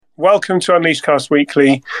Welcome to UNLEASHcast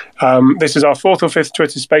Weekly. This is our fourth or fifth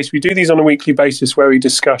Twitter space. We do these on a weekly basis where we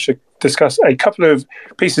discuss a couple of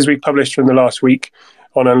pieces we published from the last week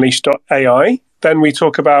on Unleash.ai. Then we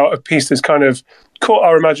talk about a piece that's kind of caught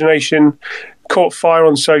our imagination, caught fire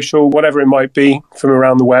on social, whatever it might be from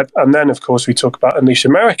around the web. And then, of course, we talk about Unleash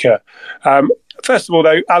America. First of all,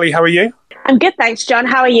 though, Ali, how are you? I'm good, thanks, John.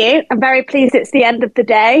 How are you? I'm very pleased it's the end of the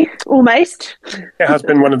day, almost. It has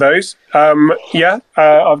been one of those. I've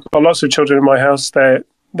got lots of children in my house. They're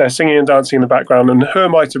singing and dancing in the background, and who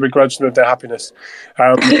am I to begrudge them their happiness?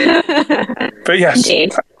 But yes,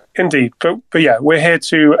 indeed. But yeah, we're here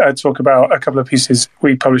to talk about a couple of pieces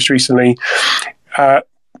we published recently.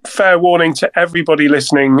 Fair warning to everybody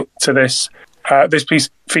listening to this. This piece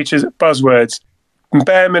features buzzwords.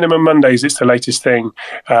 Bare Minimum Mondays, it's the latest thing.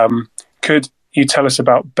 Could you tell us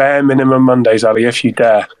about Bare Minimum Mondays, Ali, if you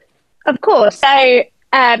dare? Of course. So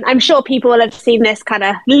I'm sure people will have seen this kind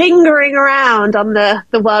of lingering around on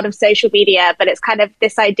the world of social media, but it's kind of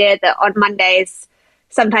this idea that on Mondays,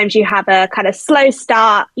 sometimes you have a kind of slow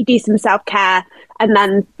start, you do some self-care, and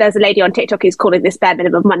then there's a lady on TikTok who's calling this Bare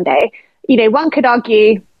Minimum Monday. You know, one could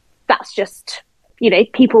argue that's just,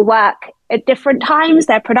 people work at different times,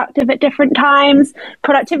 they're productive at different times,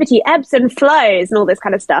 productivity ebbs and flows and all this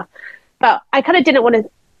kind of stuff. But I kind of didn't want to,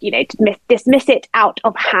 dismiss it out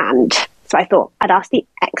of hand. So I thought I'd ask the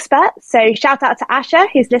expert. So shout out to Asha,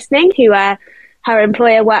 who's listening, who her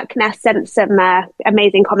employer WorkNest sent some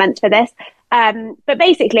amazing comments for this. But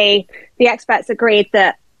basically, the experts agreed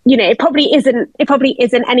that it probably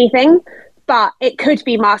isn't anything, but it could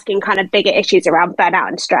be masking kind of bigger issues around burnout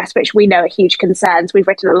and stress, which we know are huge concerns. We've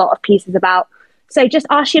written a lot of pieces about. So just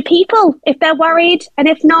ask your people if they're worried, and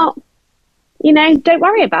if not, don't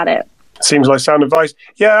worry about it. Seems like sound advice.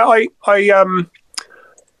 Yeah, I've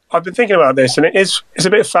been thinking about this, and it's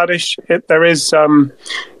a bit faddish.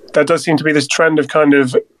 There does seem to be this trend of kind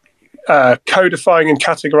of codifying and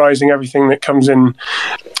categorizing everything that comes in,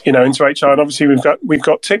 into HR. And obviously we've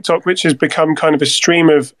got TikTok, which has become kind of a stream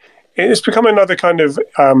of. It's become another kind of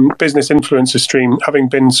business influencer stream, having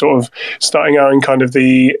been sort of starting out in kind of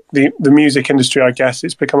the music industry, I guess.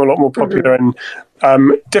 It's become a lot more popular, and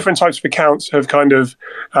different types of accounts have kind of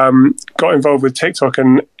got involved with TikTok,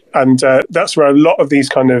 and that's where a lot of these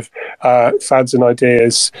kind of fads and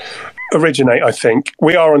ideas originate, I think.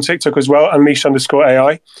 We are on TikTok as well,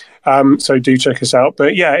 Unleash_AI. So do check us out.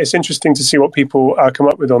 But yeah, it's interesting to see what people come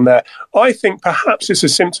up with on there. I think perhaps it's a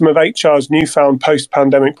symptom of HR's newfound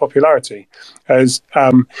post-pandemic popularity as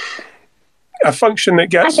a function that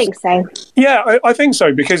gets... I think so. Yeah, I think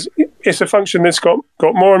so, because it's a function that's got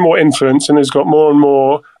more and more influence and has got more and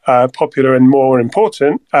more popular and more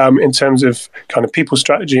important in terms of kind of people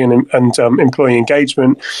strategy and employee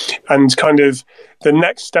engagement. And kind of the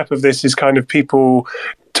next step of this is kind of people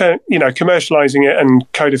commercializing it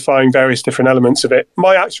and codifying various different elements of it.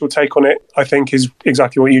 My actual take on it, I think, is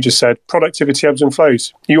exactly what you just said. Productivity ebbs and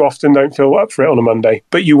flows. You often don't feel up for it on a Monday,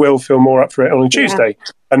 but you will feel more up for it on a Tuesday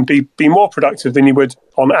and be more productive than you would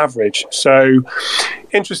on average. So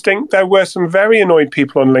interesting. There were some very annoyed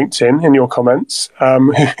people on LinkedIn in your comments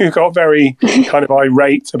who got very kind of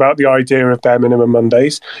irate about the idea of Bare Minimum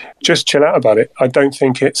Mondays. Just chill out about it. I don't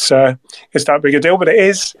think it's that big a deal, but it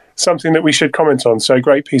is something that we should comment on. So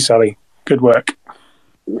great piece, Ali. Good work.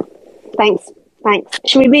 Thanks.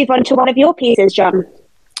 Should we move on to one of your pieces, John?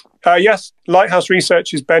 Yes, Lighthouse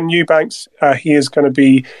Research's Ben Eubanks. He is going to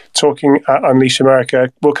be talking at Unleash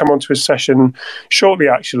America. We'll come on to his session shortly,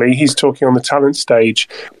 actually. He's talking on the talent stage.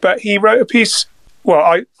 But he wrote a piece...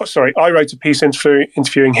 I wrote a piece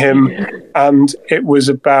interviewing him, and it was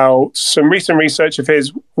about some recent research of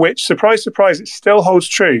his, which, surprise, surprise, it still holds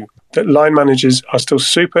true, that line managers are still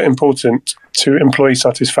super important to employee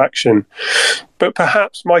satisfaction. But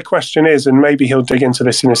perhaps my question is, and maybe he'll dig into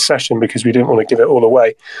this in his session because we didn't want to give it all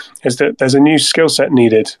away, is that there's a new skill set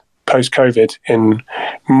needed post-COVID in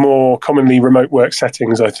more commonly remote work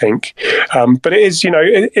settings, I think. But it is,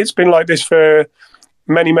 it's been like this for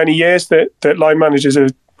many, many years, that line managers are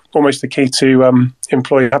almost the key to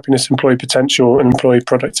employee happiness, employee potential, and employee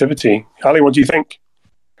productivity. Ali, what do you think?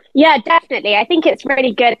 Yeah, definitely. I think it's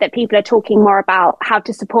really good that people are talking more about how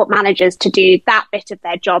to support managers to do that bit of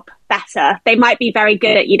their job better. They might be very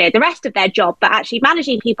good at, the rest of their job, but actually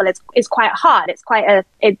managing people is quite hard. It's quite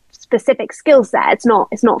a specific skill set. It's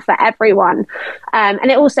not for everyone.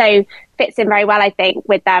 And it also fits in very well, I think,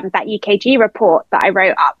 with that UKG report that I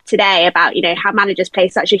wrote up today about, how managers play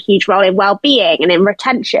such a huge role in well-being and in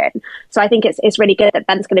retention. So I think it's really good that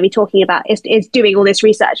Ben's going to be talking about is doing all this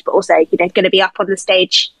research, but also, going to be up on the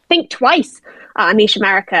stage, think twice at Unleash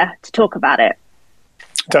America to talk about it.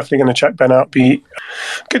 definitely going to check Ben out. Be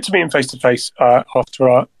good to meet him face to face after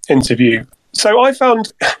our interview. So I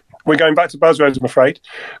found, we're going back to buzzwords, I'm afraid,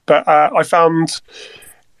 but I found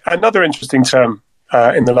another interesting term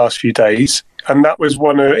in the last few days. And that was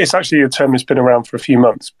it's actually a term that's been around for a few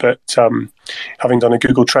months, but having done a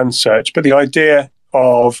Google Trends search, but the idea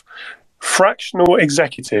of fractional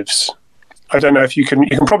executives. I don't know if you can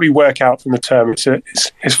probably work out from the term,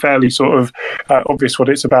 it's fairly sort of obvious what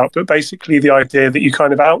it's about, but basically the idea that you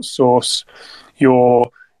kind of outsource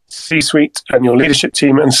your C-suite and your leadership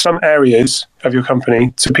team and some areas of your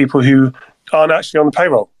company to people who aren't actually on the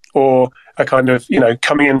payroll or are kind of,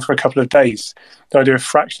 coming in for a couple of days. The idea of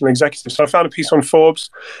fractional executives. So I found a piece on Forbes,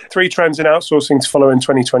 3 trends in outsourcing to follow in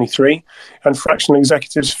 2023, and fractional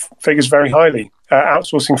executives figures very highly.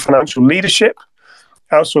 Outsourcing financial leadership,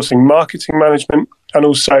 outsourcing marketing management, and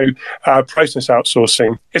also process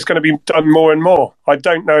outsourcing. It's going to be done more and more. I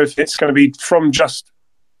don't know if it's going to be from just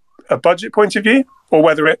a budget point of view or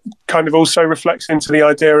whether it kind of also reflects into the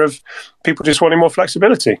idea of people just wanting more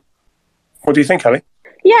flexibility. What do you think, Ellie?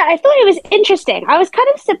 Yeah, I thought it was interesting. I was kind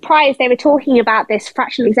of surprised they were talking about this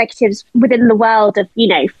fractional executives within the world of,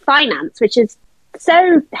 finance, which is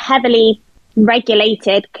so heavily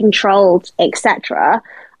regulated, controlled, etc.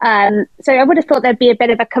 So I would have thought there'd be a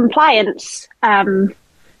bit of a compliance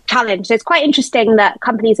challenge. So it's quite interesting that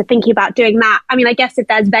companies are thinking about doing that. I mean, I guess if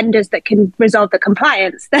there's vendors that can resolve the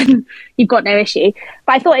compliance, then you've got no issue.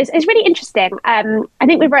 But I thought it's really interesting. I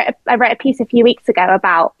think I wrote a piece a few weeks ago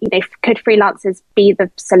about, could freelancers be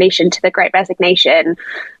the solution to the Great Resignation?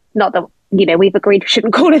 Not that, we've agreed we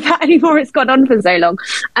shouldn't call it that anymore. It's gone on for so long.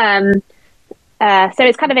 So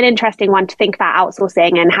it's kind of an interesting one to think about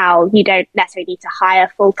outsourcing and how you don't necessarily need to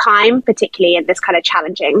hire full time, particularly in this kind of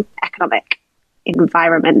challenging economic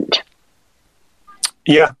environment.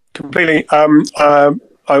 Yeah, completely. I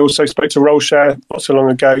also spoke to RoleShare not so long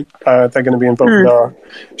ago. They're going to be involved in our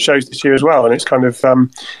shows this year as well, and it's kind of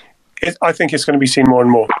I think it's going to be seen more and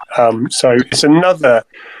more. So it's another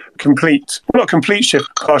not complete shift,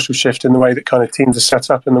 partial shift in the way that kind of teams are set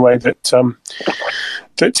up and the way that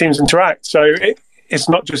that teams interact. So it's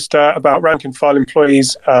not just about rank and file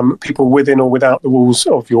employees, people within or without the walls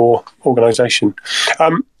of your organisation.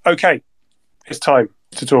 Okay. It's time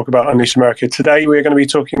to talk about Unleash America. Today, we're going to be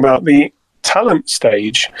talking about the talent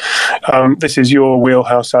stage. This is your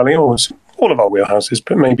wheelhouse, Ali, or all of our wheelhouses,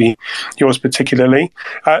 but maybe yours particularly.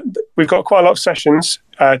 We've got quite a lot of sessions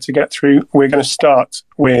to get through. We're going to start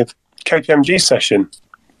with KPMG's session.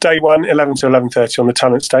 Day 1, 11 to 11:30 on the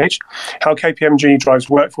talent stage. How KPMG drives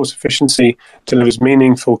workforce efficiency, delivers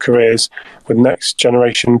meaningful careers with next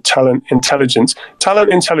generation talent intelligence.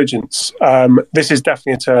 Talent intelligence. This is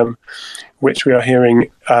definitely a term which we are hearing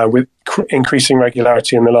with increasing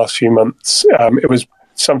regularity in the last few months. It was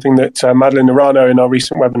something that Madeline Arano in our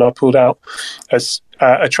recent webinar pulled out as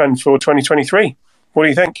a trend for 2023. What do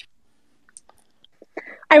you think?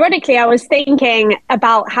 Ironically, I was thinking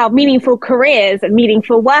about how meaningful careers and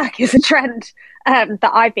meaningful work is a trend that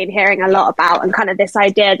I've been hearing a lot about, and kind of this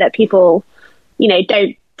idea that people,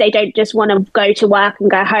 don't just want to go to work and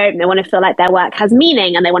go home. They want to feel like their work has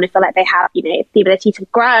meaning, and they want to feel like they have, the ability to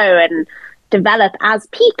grow and develop as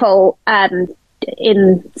people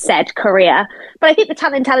in said career. But I think the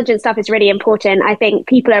talent intelligence stuff is really important. I think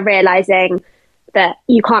people are realizing that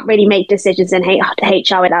you can't really make decisions in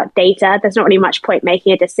HR without data. There's not really much point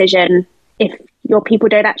making a decision if your people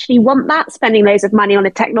don't actually want that, spending loads of money on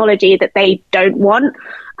a technology that they don't want.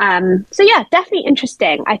 So yeah, definitely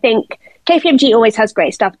interesting. I think KPMG always has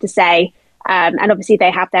great stuff to say. And obviously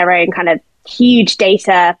they have their own kind of huge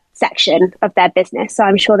data section of their business. So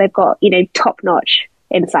I'm sure they've got, top-notch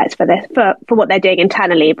insights for this, for what they're doing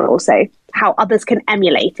internally, but also how others can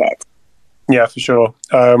emulate it. Yeah, for sure.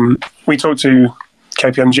 We talked to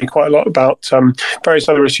KPMG quite a lot about various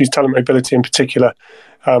other issues, talent mobility in particular.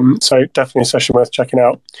 So definitely a session worth checking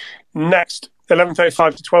out. Next,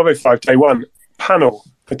 11:35 to 12:05, day 1, panel,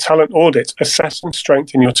 the talent audit, assess and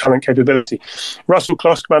strengthen your talent capability. Russell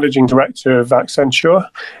Klosk, Managing Director of Accenture,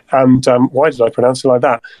 and why did I pronounce it like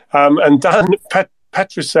that? And Dan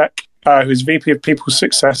Petrusek, who's VP of People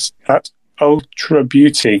Success at Ultra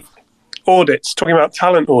Beauty. Audits, talking about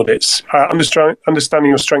talent audits, understanding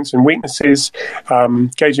your strengths and weaknesses,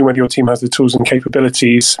 gauging whether your team has the tools and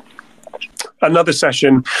capabilities. Another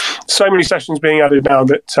session, so many sessions being added now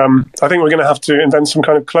that I think we're going to have to invent some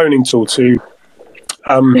kind of cloning tool to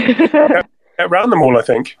get around them all, I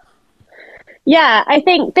think. Yeah, I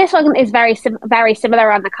think this one is very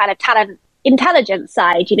similar on the kind of talent intelligence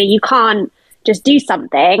side. You can't just do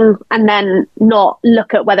something and then not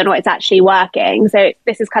look at whether or not it's actually working. So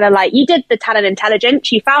this is kind of like, you did the talent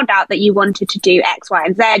intelligence, you found out that you wanted to do X, Y,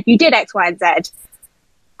 and Z, you did X, Y, and Z.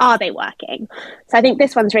 Are they working? So I think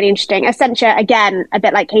this one's really interesting. Accenture, again, a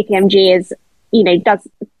bit like KPMG, is, does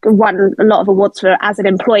won a lot of awards for as an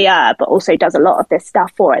employer, but also does a lot of this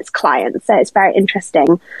stuff for its clients. So it's very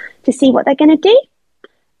interesting to see what they're going to do.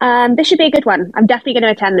 This should be a good one. I'm definitely going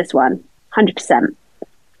to attend this one, 100%.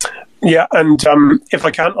 Yeah, and if I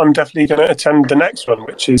can, I'm definitely going to attend the next one,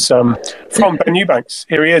 which is from Ben Eubanks.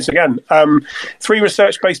 Here he is again. 3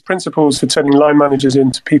 research-based principles for turning line managers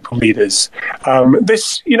into people leaders.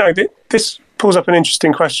 This pulls up an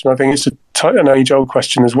interesting question. I think it's an age-old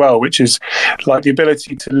question as well, which is like the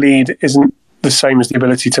ability to lead isn't the same as the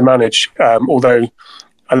ability to manage, although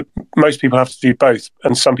most people have to do both,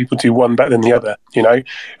 and some people do one better than the other,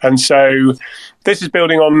 And so this is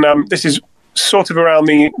building on, this is sort of around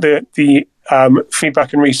the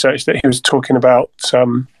feedback and research that he was talking about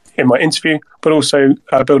in my interview, but also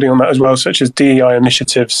building on that as well, such as DEI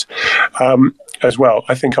initiatives as well.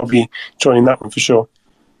 I think I'll be joining that one for sure.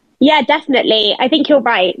 Yeah, definitely. I think you're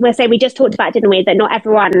right. We just talked about, didn't we, that not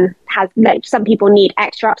everyone has, some people need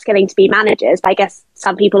extra upskilling to be managers, but I guess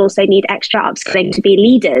some people also need extra upskilling to be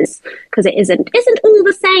leaders, because it isn't all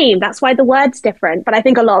the same. That's why the word's different. But I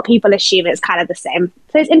think a lot of people assume it's kind of the same.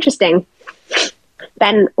 So it's interesting.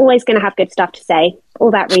 Ben, always going to have good stuff to say.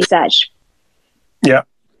 All that research. Yeah,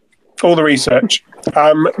 all the research.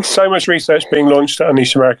 So much research being launched at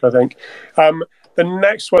Unleash America, I think. The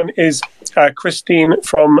next one is Christine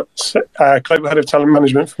from Global Head of Talent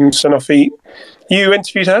Management from Sanofi. You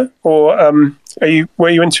interviewed her, or were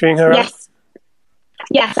you interviewing her?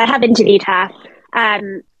 Yes, I have interviewed her.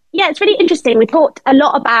 Yeah, it's really interesting. We talked a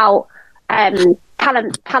lot about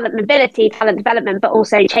talent mobility, talent development, but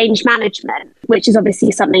also change management, which is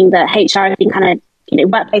obviously something that HR has been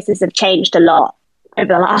workplaces have changed a lot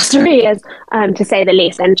over the last 3 years, to say the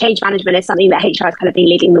least. And change management is something that HR has kind of been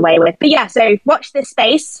leading the way with. But yeah, so watch this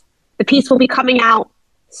space. The piece will be coming out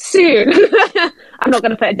soon. I'm not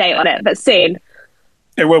going to put a date on it, but soon.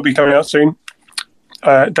 It will be coming out soon.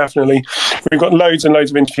 Definitely. We've got loads and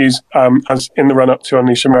loads of interviews as in the run-up to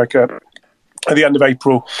Unleash America at the end of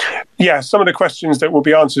April. Yeah, some of the questions that will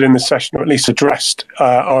be answered in this session, or at least addressed,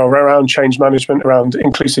 are around change management, around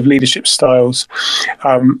inclusive leadership styles,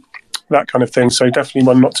 that kind of thing. So definitely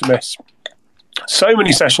one not to miss. So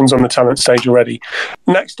many sessions on the talent stage already.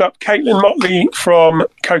 Next up, Caitlin Motley from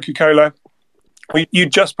Coca-Cola. You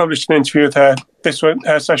just published an interview with her.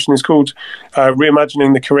 Her session is called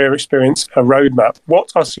Reimagining the Career Experience, a Roadmap.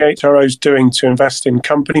 What are CHROs doing to invest in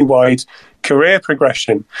company-wide career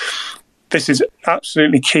progression? This is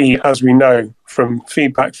absolutely key, as we know from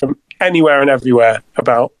feedback from anywhere and everywhere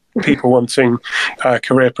about people wanting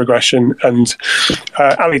career progression. And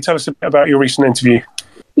Ali, tell us a bit about your recent interview.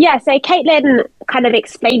 Yeah, so Caitlin kind of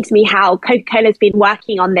explained to me how Coca-Cola's been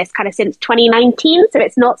working on this kind of since 2019. So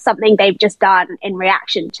it's not something they've just done in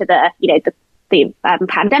reaction to the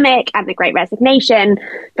pandemic and the Great Resignation,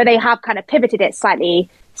 but they have kind of pivoted it slightly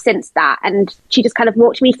since that. And she just kind of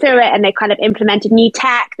walked me through it, and they kind of implemented new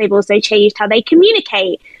tech. They've also changed how they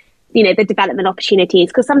communicate, the development opportunities,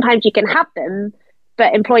 because sometimes you can have them,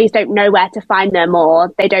 but employees don't know where to find them,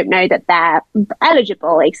 or they don't know that they're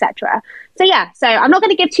eligible, etc. So yeah, so I'm not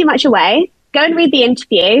going to give too much away. Go and read the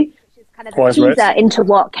interview, which is kind of a teaser into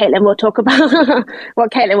what Caitlin will talk about, what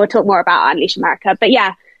Caitlin will talk more about on Unleash America. But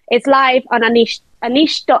yeah, it's live on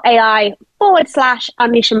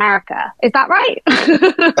unleash.ai/Unleash America. Is that right?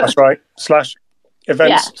 That's right.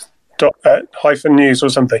 /events. Hyphen news or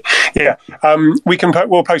something. Yeah,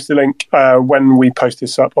 we'll post the link when we post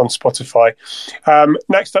this up on Spotify.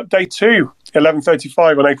 Next up, day 2,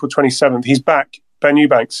 11:35 on April 27th. He's back, Ben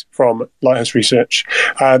Eubanks from Lighthouse Research.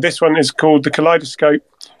 This one is called The Kaleidoscope.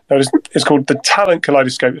 No, it's called The Talent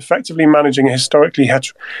Kaleidoscope, effectively managing a historically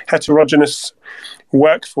heterogeneous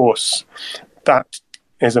workforce. That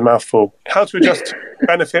is a mouthful. How to adjust to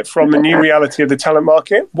benefit from the new reality of the talent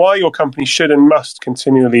market, why your company should and must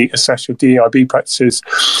continually assess your DEIB practices,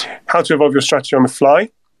 how to evolve your strategy on the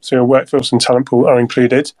fly, so your workforce and talent pool are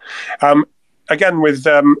included. Again, with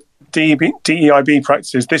DEIB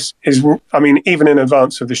practices, this is, even in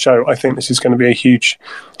advance of the show, I think this is going to be a huge,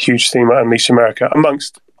 huge theme at Unleash America,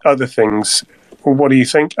 amongst other things. What do you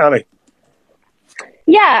think, Ali?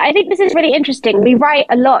 Yeah, I think this is really interesting. We write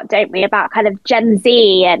a lot, don't we, about kind of Gen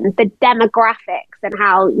Z and the demographics and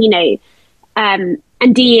how, and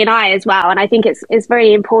DE&I as well. And I think it's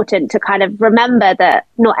very important to kind of remember that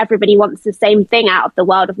not everybody wants the same thing out of the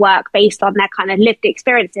world of work based on their kind of lived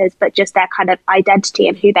experiences, but just their kind of identity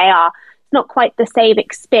and who they are. not quite the same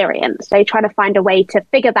experience. So trying to find a way to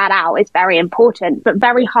figure that out is very important, but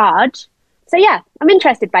very hard. So yeah, I'm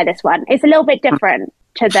interested by this one. It's a little bit different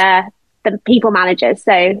to the people managers.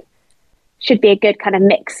 So should be a good kind of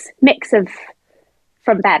mix of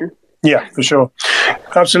from Ben. Yeah, for sure.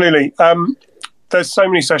 Absolutely. There's so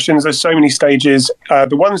many sessions, there's so many stages.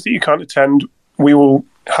 The ones that you can't attend, we'll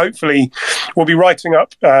be writing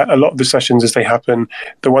up a lot of the sessions as they happen.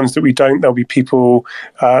 The ones that we don't, there'll be people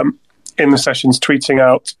in the sessions tweeting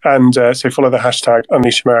out, and so follow the hashtag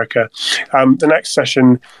Unleash America. The next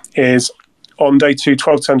session is on day 2,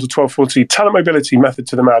 12:10 to 12:40, Talent Mobility Method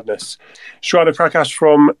to the Madness. Shraddha Prakash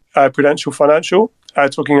from Prudential Financial,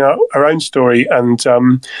 talking about her own story and,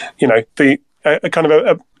 the kind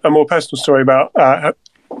of a more personal story about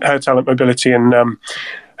her talent mobility and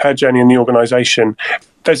her journey in the organisation.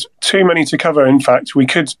 There's too many to cover. In fact, we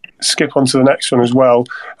could skip on to the next one as well.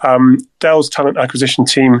 Dell's talent acquisition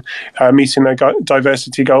team meeting their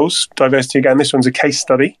diversity goals. Diversity, again, this one's a case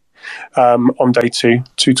study on day 2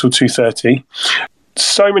 till 2:30.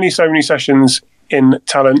 So many sessions in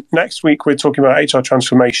talent. Next week, we're talking about HR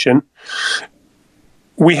transformation.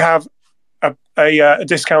 We have a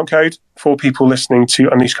discount code for people listening to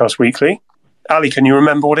UNLEASHcast Weekly. Ali, can you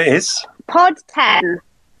remember what it is? Pod 10.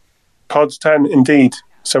 Pod 10, indeed.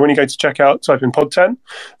 So when you go to checkout, type in Pod 10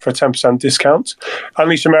 for a 10% discount.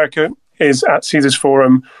 Unleash America is at Caesars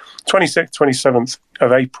Forum, 26th, 27th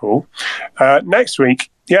of April. Next week,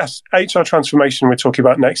 yes, HR transformation we're talking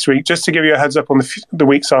about next week. Just to give you a heads up on the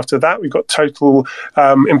weeks after that, we've got total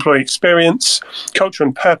employee experience, culture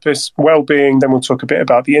and purpose, well-being. Then we'll talk a bit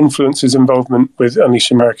about the influencers' involvement with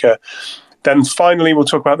Unleash America. Then finally, we'll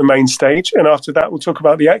talk about the main stage. And after that, we'll talk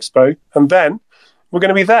about the expo. And then we're going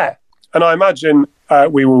to be there. And I imagine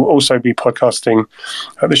we will also be podcasting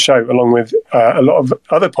at the show, along with a lot of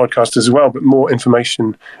other podcasters as well, but more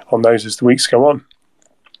information on those as the weeks go on.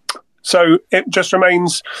 So it just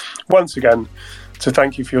remains, once again, to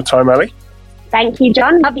thank you for your time, Ali. Thank you,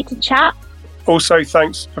 John. Lovely to chat. Also,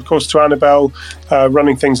 thanks, of course, to Annabelle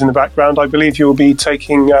running things in the background. I believe you'll be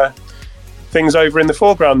taking things over in the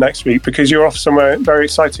foreground next week because you're off somewhere very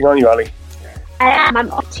exciting, aren't you, Ali? I am. I'm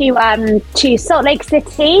off to Salt Lake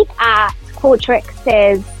City at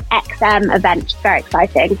Qualtrics's XM event. Very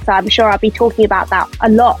exciting. So I'm sure I'll be talking about that a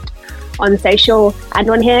lot on social and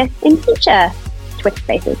on here in future Twitter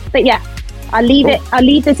spaces. But yeah, I'll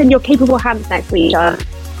leave this in your capable hands next week, John.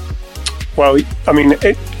 Well, I mean,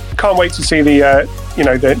 can't wait to see the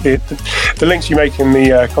links you make in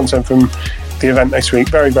the content from the event next week.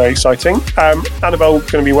 Very, very exciting. Annabelle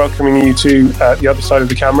going to be welcoming you to the other side of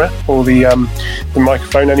the camera, or the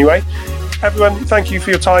microphone anyway. Everyone, thank you for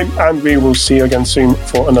your time, and we will see you again soon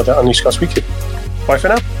for another UNLEASHcast Weekly. Bye for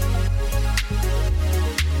now.